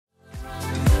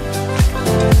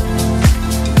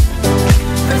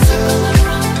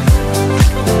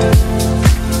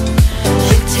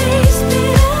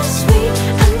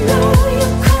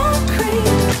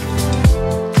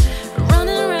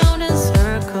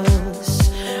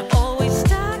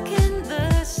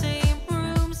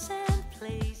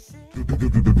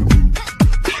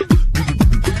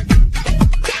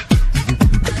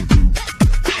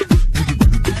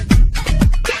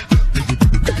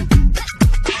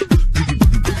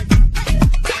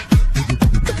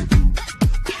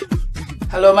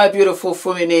Hello my beautiful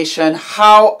Fumi Nation,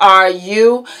 how are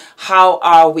you? How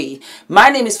are we? My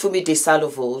name is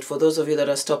Fumidesaluvold, for those of you that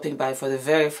are stopping by for the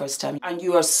very first time, and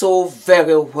you are so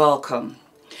very welcome.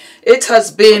 It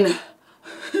has been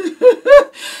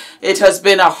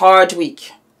a hard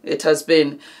week. It has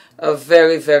been a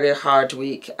very, very hard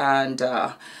week, and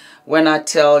when I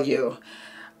tell you,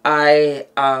 I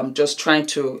am just trying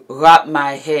to wrap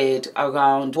my head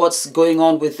around what's going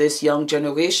on with this young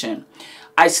generation.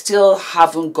 I still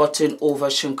haven't gotten over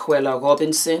Shanquella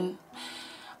Robinson.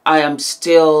 I am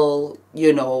still,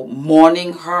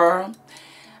 mourning her.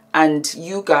 And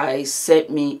you guys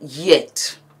sent me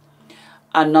yet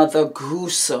another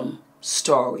gruesome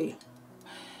story.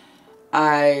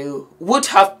 I would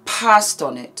have passed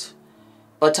on it,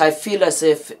 but I feel as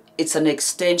if it's an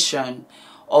extension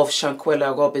of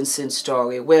Shanquella Robinson's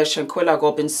story, where Shanquella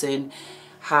Robinson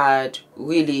had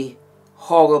really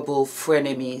horrible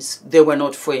frenemies. They were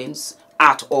not friends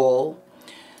at all.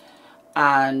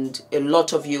 And a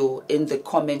lot of you in the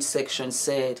comment section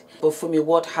said, but Fumi,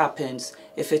 what happens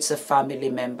if it's a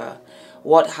family member?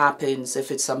 What happens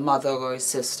if it's a mother or a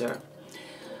sister?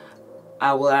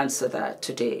 I will answer that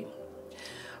today.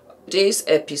 Today's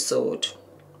episode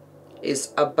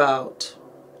is about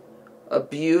a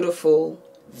beautiful,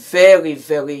 very,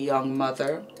 very young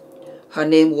mother. Her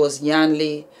name was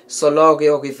Yanli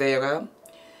Solorio Rivera,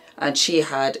 and she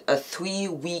had a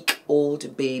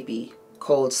 3-week-old baby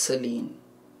called Celine.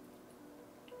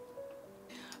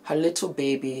 Her little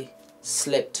baby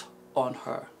slept on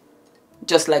her,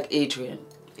 just like Adrian.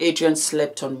 Adrian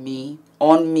slept on me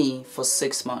for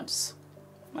 6 months.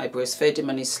 I breastfed him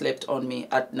and he slept on me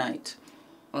at night.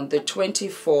 On the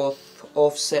 24th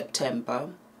of September,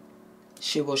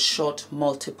 she was shot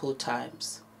multiple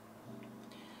times.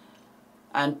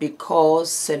 And because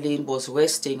Celine was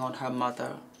resting on her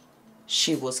mother,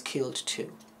 she was killed too.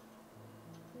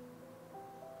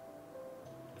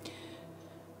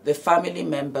 The family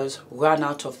members ran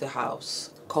out of the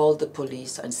house, called the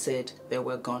police and said there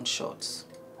were gunshots.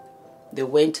 They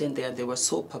went in there and they were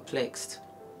so perplexed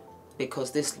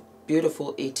because this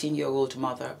beautiful 18-year-old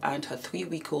mother and her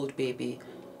 3-week-old baby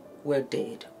were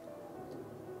dead.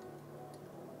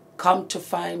 Come to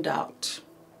find out,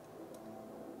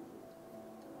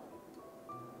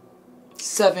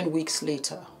 7 weeks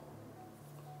later,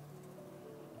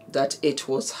 that it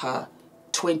was her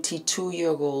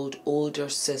 22-year-old older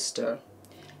sister,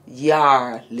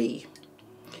 Yarli.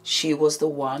 She was the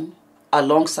one,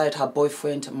 alongside her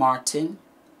boyfriend Martin,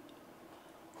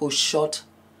 who shot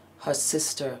her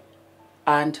sister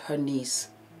and her niece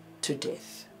to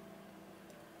death.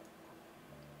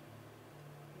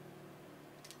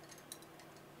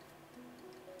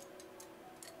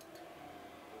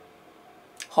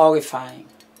 Horrifying.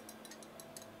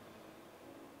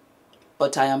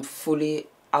 But I am fully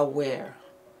aware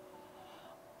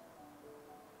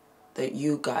that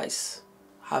you guys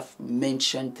have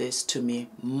mentioned this to me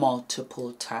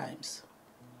multiple times.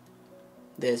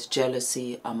 There's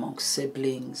jealousy among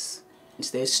siblings.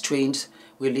 There's strained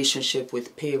relationship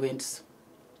with parents.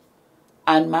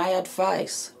 And my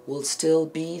advice will still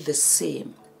be the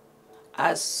same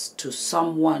as to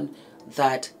someone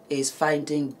that is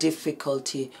finding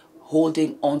difficulty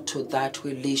holding on to that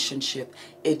relationship.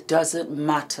 It doesn't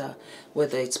matter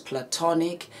whether it's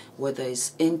platonic, whether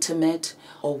it's intimate,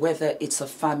 or whether it's a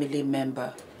family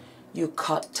member. You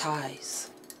cut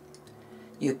ties.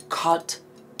 You cut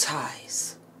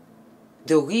ties.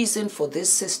 The reason for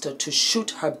this sister to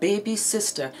shoot her baby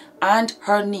sister and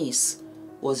her niece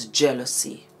was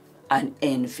jealousy and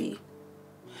envy.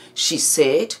 She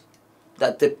said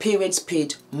that the parents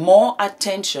paid more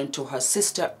attention to her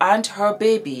sister and her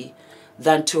baby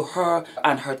than to her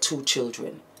and her 2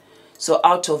 children. So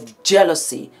out of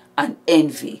jealousy and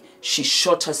envy, she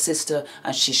shot her sister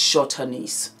and she shot her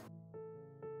niece.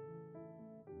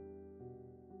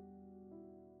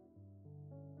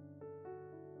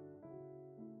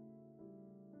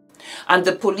 And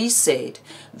the police said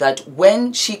that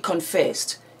when she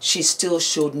confessed, she still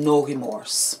showed no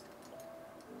remorse.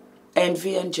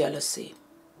 Envy and jealousy.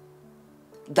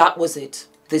 That was it.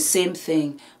 The same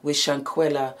thing with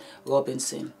Shanquella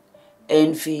Robinson.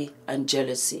 Envy and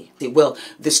jealousy. Well,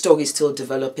 the story is still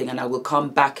developing and I will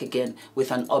come back again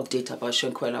with an update about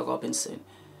Shanquella Robinson.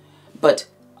 But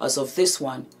as of this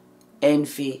one,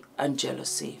 envy and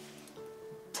jealousy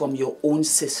from your own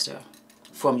sister,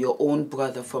 from your own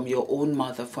brother, from your own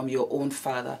mother, from your own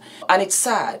father. And it's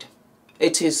sad.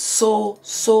 It is so,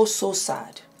 so, so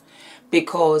sad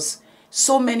because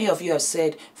so many of you have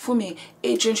said, Fumi,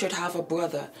 Adrian should have a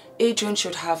brother. Adrian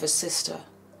should have a sister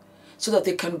so that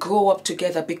they can grow up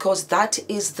together, because that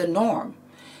is the norm.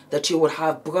 that you will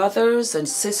have brothers and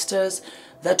sisters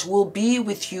that will be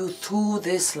with you through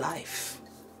this life.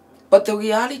 But the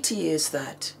reality is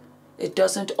that it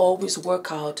doesn't always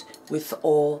work out with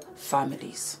all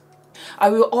families. I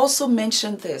will also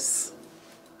mention this.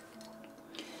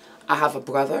 I have a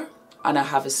brother and I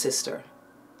have a sister.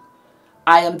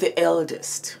 I am the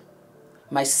eldest.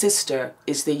 My sister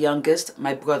is the youngest.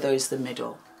 My brother is the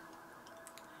middle.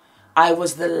 I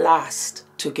was the last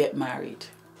to get married.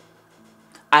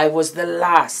 I was the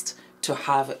last to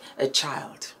have a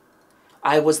child.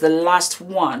 I was the last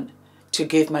one to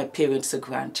give my parents a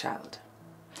grandchild.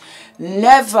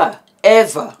 Never,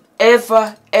 ever,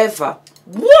 ever, ever,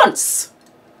 once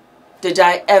did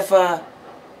I ever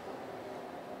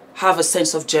have a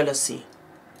sense of jealousy.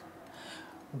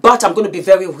 But I'm going to be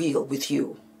very real with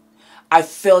you. I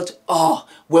felt, oh,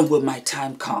 when will my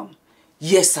time come?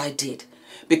 Yes, I did.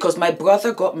 Because my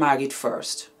brother got married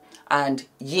first and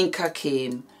Yinka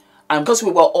came. And because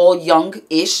we were all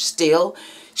young-ish still,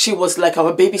 she was like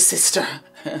our baby sister.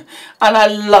 And I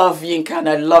love Yinka and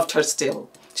I loved her still.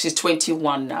 She's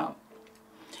 21 now.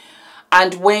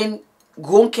 And when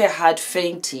Gonke had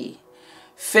Fenty,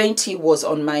 Fenty was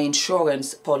on my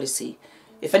insurance policy.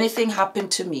 If anything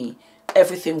happened to me,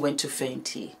 everything went to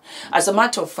Fenty. As a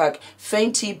matter of fact,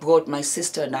 Fenty brought my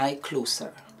sister and I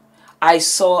closer. I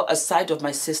saw a side of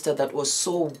my sister that was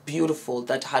so beautiful,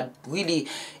 that had really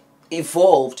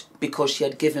evolved because she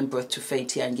had given birth to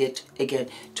Fenty and yet again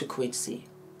to Quincy.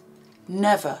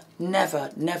 Never,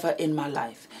 never, never in my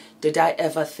life did I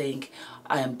ever think,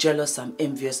 I am jealous, I'm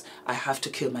envious, I have to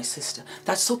kill my sister.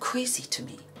 That's so crazy to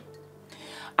me.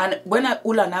 And when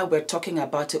Ula and I were talking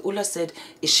about it, Ula said,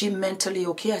 is she mentally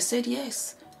okay? I said,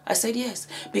 yes. I said, yes.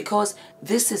 Because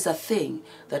this is a thing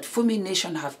that Fumi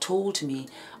Nation have told me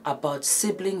about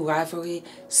sibling rivalry,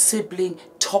 sibling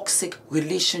toxic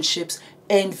relationships,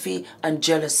 envy and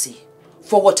jealousy.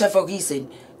 For whatever reason,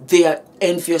 they are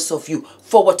envious of you.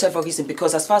 For whatever reason.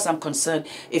 Because as far as I'm concerned,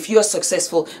 if you're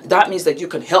successful, that means that you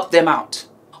can help them out.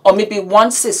 Or maybe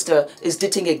one sister is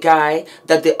dating a guy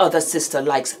that the other sister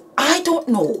likes. I don't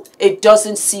know. It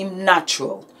doesn't seem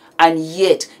natural. And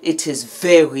yet it is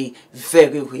very,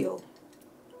 very real.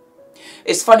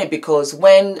 It's funny because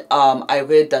when I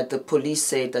read that the police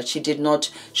said that she did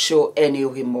not show any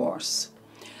remorse,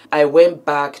 I went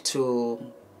back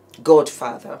to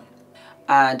Godfather.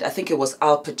 And I think it was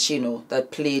Al Pacino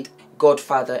that played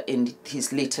Godfather in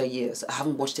his later years. I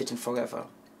haven't watched it in forever.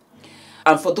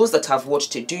 And for those that have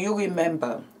watched it, do you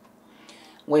remember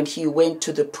when he went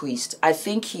to the priest? I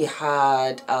think he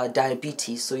had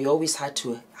diabetes, so he always had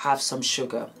to have some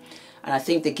sugar. And I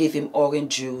think they gave him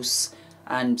orange juice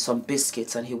and some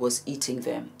biscuits, and he was eating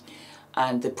them.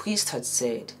 And the priest had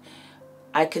said,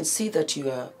 I can see that you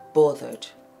are bothered,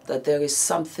 that there is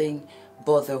something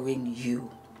bothering you.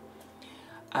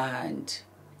 And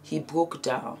he broke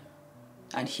down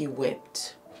and he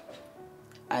wept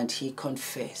and he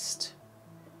confessed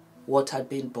what had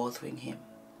been bothering him.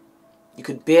 You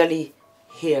could barely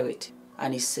hear it.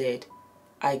 And he said,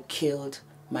 I killed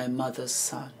my mother's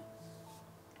son.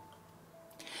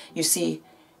 You see,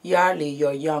 Yarli,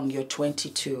 you're young, you're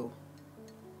 22.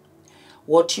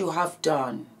 What you have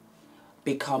done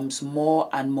becomes more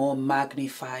and more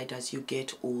magnified as you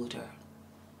get older.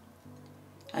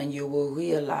 And you will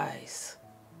realize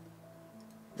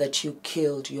that you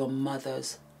killed your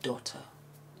mother's daughter.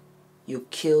 You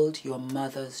killed your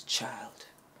mother's child.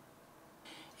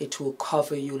 It will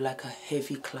cover you like a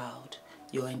heavy cloud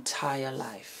your entire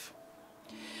life.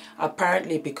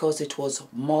 Apparently, because it was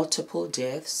multiple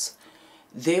deaths,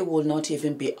 they will not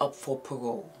even be up for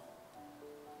parole.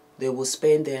 They will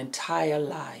spend their entire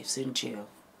lives in jail.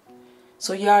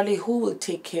 So Yarli, who will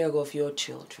take care of your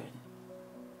children?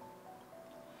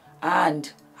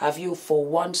 And have you for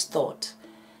once thought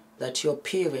that your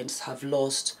parents have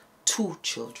lost 2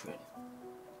 children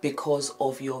because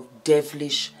of your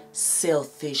devilish,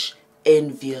 selfish,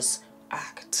 envious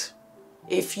act?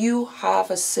 If you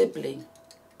have a sibling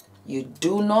you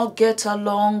do not get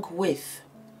along with,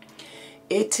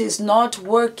 it is not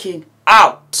working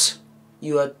out.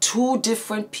 You are 2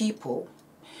 different people.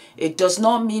 It does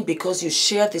not mean because you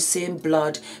share the same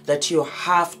blood that you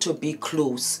have to be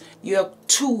close. You are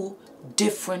 2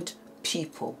 different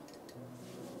people.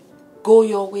 Go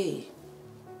your way.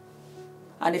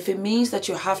 And if it means that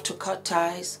you have to cut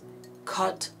ties,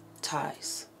 cut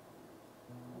ties.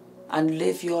 And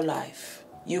live your life.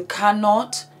 You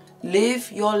cannot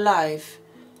live your life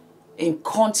in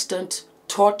constant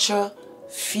torture,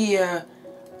 fear,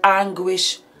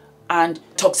 anguish, and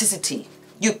toxicity.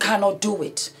 You cannot do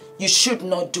it. You should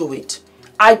not do it.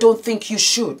 I don't think you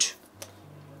should.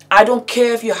 I don't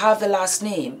care if you have the last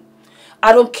name.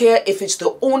 I don't care if it's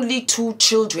the only 2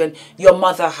 children your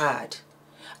mother had.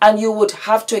 And you would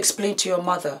have to explain to your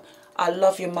mother, I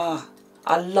love you, Ma.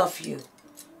 I love you.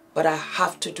 But I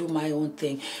have to do my own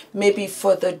thing. Maybe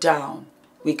further down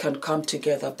we can come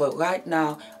together. But right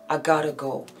now, I gotta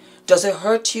go. Does it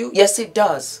hurt you? Yes, it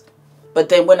does. But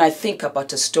then when I think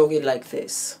about a story like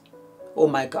this, oh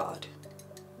my God.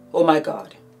 Oh my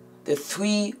God. The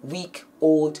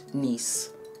 3-week-old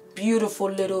niece. Beautiful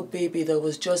little baby that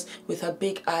was just with her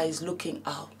big eyes looking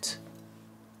out.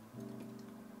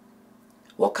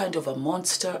 What kind of a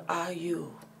monster are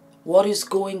you? What is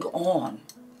going on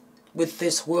with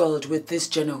this world, with this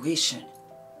generation?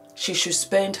 She should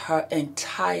spend her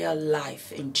entire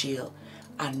life in jail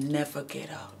and never get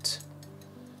out.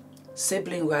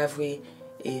 Sibling rivalry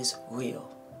is real.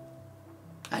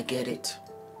 I get it.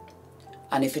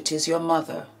 And if it is your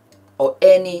mother or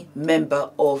any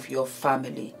member of your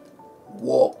family,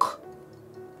 walk.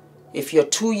 If you're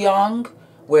too young,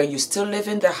 where you still live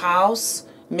in the house,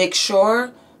 make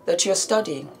sure that you're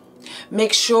studying.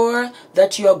 Make sure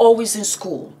that you're always in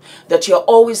school, that you're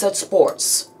always at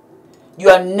sports. You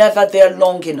are never there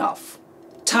long enough.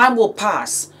 Time will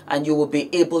pass and you will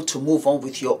be able to move on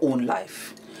with your own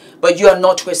life. But you are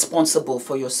not responsible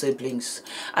for your siblings.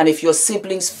 And if your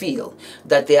siblings feel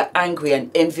that they are angry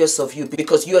and envious of you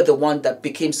because you are the one that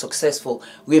became successful,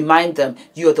 remind them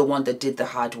you are the one that did the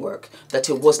hard work, that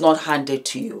it was not handed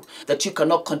to you, that you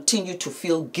cannot continue to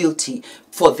feel guilty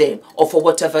for them or for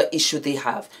whatever issue they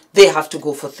have. They have to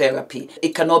go for therapy.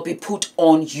 It cannot be put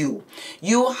on you.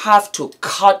 You have to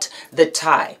cut the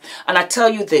tie. And I tell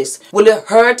you this, will it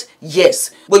hurt? Yes.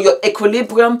 Will your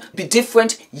equilibrium be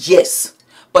different? Yes.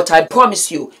 But I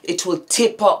promise you, it will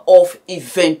taper off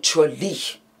eventually.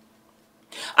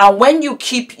 And when you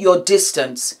keep your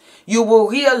distance, you will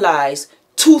realize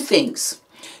 2 things.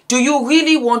 Do you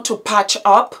really want to patch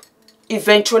up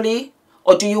eventually?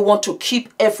 Or do you want to keep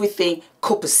everything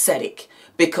copacetic?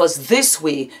 Because this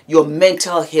way, your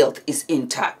mental health is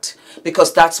intact.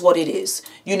 Because that's what it is.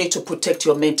 You need to protect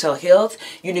your mental health.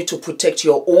 You need to protect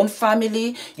your own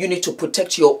family. You need to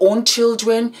protect your own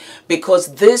children.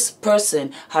 Because this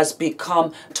person has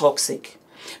become toxic.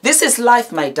 This is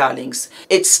life, my darlings.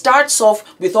 It starts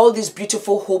off with all these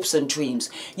beautiful hopes and dreams.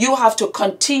 You have to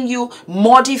continue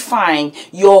modifying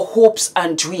your hopes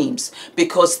and dreams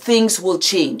because things will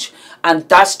change. And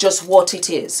that's just what it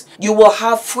is. You will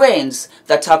have friends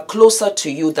that are closer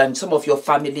to you than some of your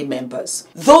family members.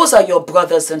 Those are your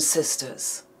brothers and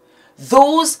sisters.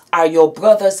 Those are your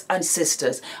brothers and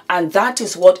sisters. And that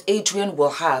is what Adrian will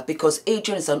have because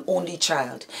Adrian is an only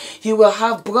child. He will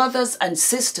have brothers and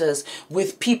sisters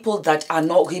with people that are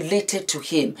not related to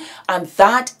him. And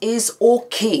that is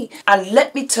okay. And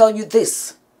let me tell you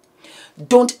this.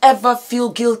 Don't ever feel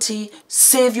guilty.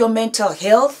 Save your mental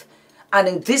health. And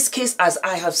in this case, as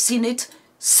I have seen it,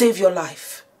 save your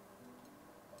life.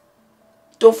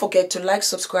 Don't forget to like,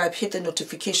 subscribe, hit the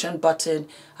notification button,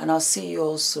 and I'll see you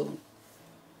all soon.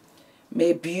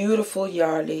 May beautiful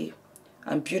Yarley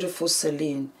and beautiful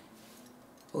Celine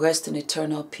rest in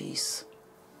eternal peace.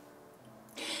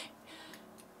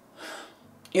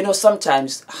 You know,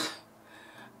 sometimes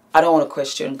I don't want to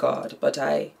question God, but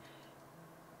I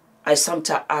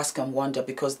sometimes ask and wonder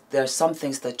because there are some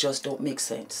things that just don't make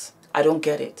sense. I don't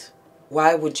get it.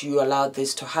 Why would you allow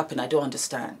this to happen? I don't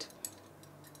understand.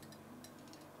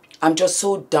 I'm just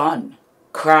so done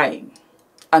crying.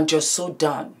 I'm just so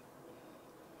done.